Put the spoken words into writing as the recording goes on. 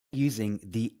using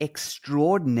the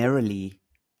extraordinarily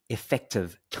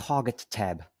effective Target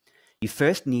tab. You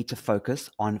first need to focus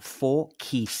on 4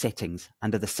 key settings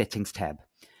under the Settings tab.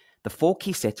 The 4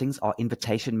 key settings are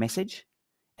invitation message,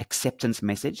 acceptance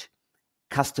message,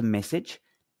 custom message,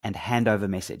 and handover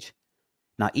message.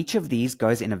 Now, each of these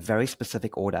goes in a very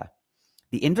specific order.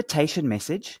 The invitation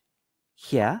message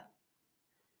here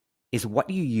is what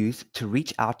you use to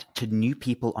reach out to new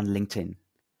people on LinkedIn.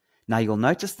 Now, you'll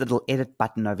notice the little edit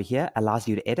button over here allows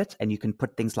you to edit, and you can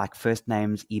put things like first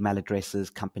names, email addresses,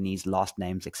 companies, last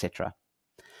names, etc.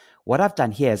 What I've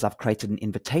done here is I've created an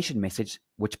invitation message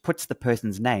which puts the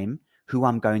person's name who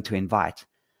I'm going to invite.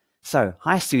 So,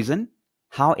 hi Susan,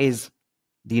 how is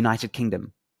the United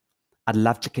Kingdom? I'd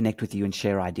love to connect with you and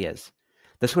share ideas.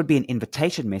 This would be an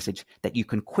invitation message that you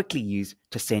can quickly use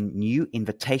to send new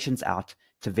invitations out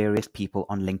to various people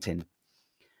on LinkedIn.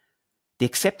 The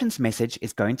acceptance message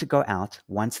is going to go out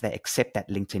once they accept that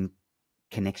LinkedIn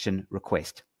connection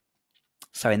request.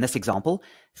 So in this example,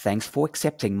 thanks for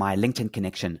accepting my LinkedIn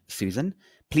connection, Susan.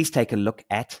 Please take a look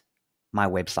at my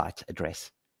website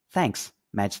address. Thanks,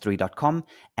 madge3.com.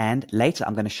 And later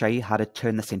I'm going to show you how to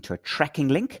turn this into a tracking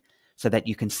link so that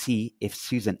you can see if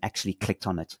Susan actually clicked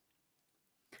on it.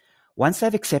 Once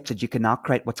they've accepted, you can now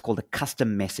create what's called a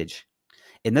custom message.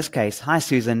 In this case, hi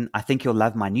Susan, I think you'll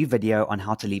love my new video on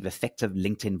how to leave effective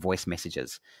LinkedIn voice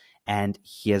messages. And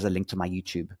here's a link to my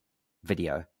YouTube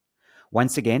video.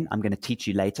 Once again, I'm going to teach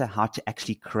you later how to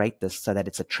actually create this so that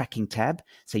it's a tracking tab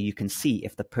so you can see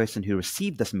if the person who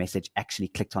received this message actually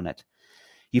clicked on it.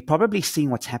 You've probably seen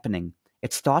what's happening.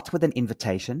 It starts with an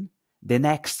invitation, then they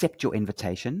accept your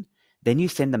invitation, then you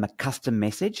send them a custom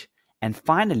message, and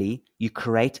finally, you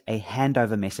create a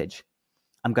handover message.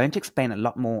 I'm going to explain a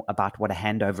lot more about what a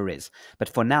handover is, but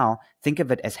for now, think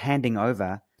of it as handing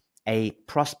over a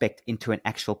prospect into an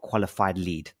actual qualified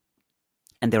lead.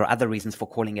 And there are other reasons for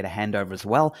calling it a handover as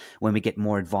well when we get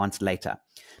more advanced later.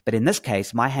 But in this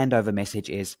case, my handover message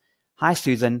is, hi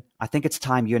Susan, I think it's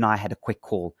time you and I had a quick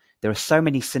call. There are so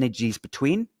many synergies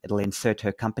between, it'll insert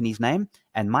her company's name,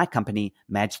 and my company,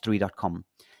 madge3.com.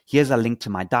 Here's a link to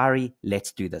my diary.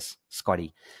 Let's do this,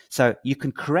 Scotty. So you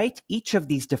can create each of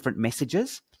these different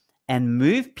messages and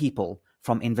move people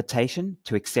from invitation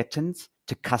to acceptance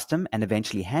to custom and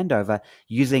eventually handover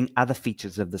using other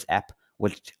features of this app,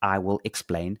 which I will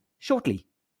explain shortly.